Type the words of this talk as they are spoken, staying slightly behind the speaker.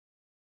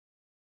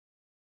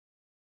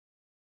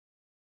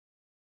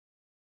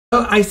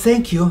Well, I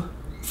thank you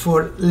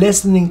for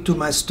listening to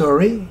my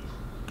story.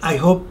 I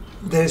hope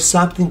there's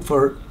something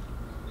for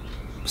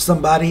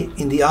somebody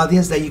in the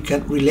audience that you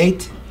can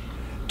relate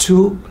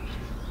to.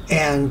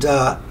 And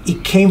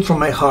it came from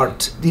my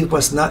heart. It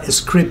was not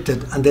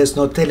scripted, and there's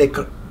no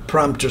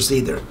teleprompters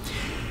either.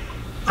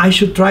 I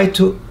should try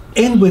to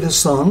end with a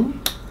song.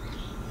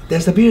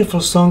 There's a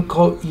beautiful song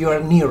called You Are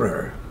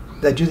Nearer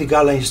that Judy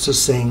Garland used to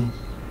sing,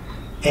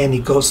 and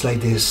it goes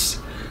like this.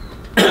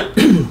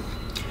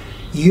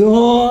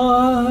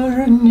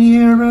 You're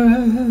nearer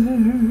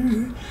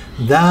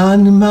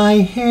than my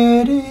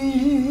head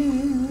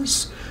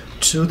is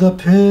to the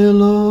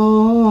pillow,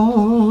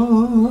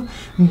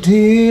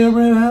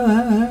 dearer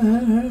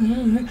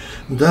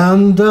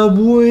than the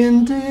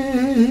wind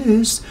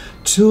is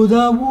to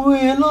the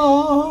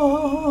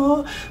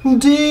willow,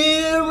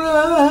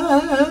 dearer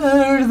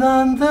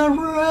than the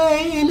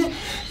rain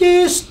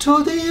is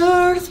to the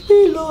earth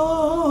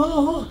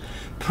below,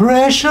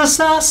 precious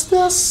as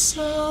the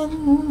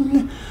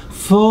sun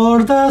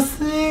for the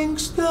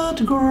things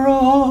that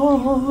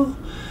grow.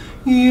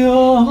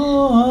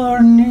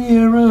 You're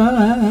nearer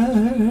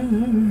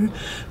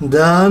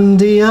than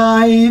the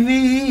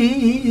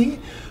ivy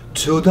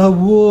to the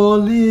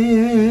wall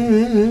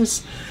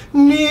is,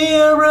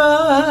 nearer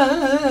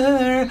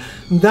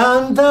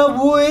than the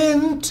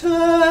winter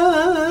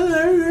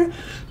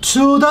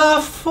to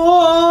the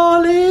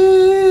fall is.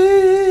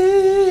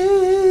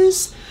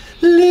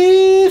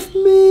 Leave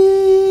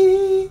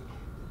me,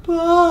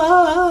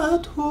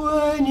 but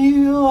when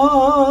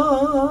you're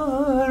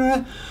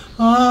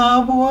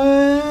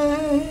away,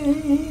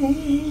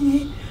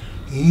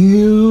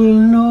 you'll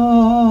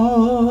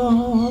know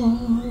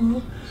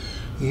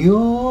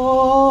you're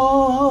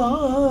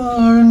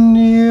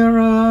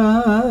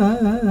nearer,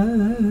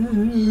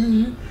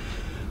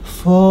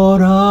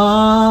 for I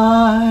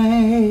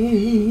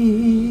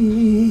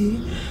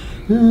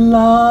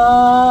love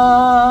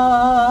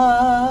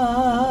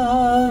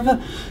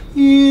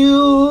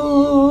you.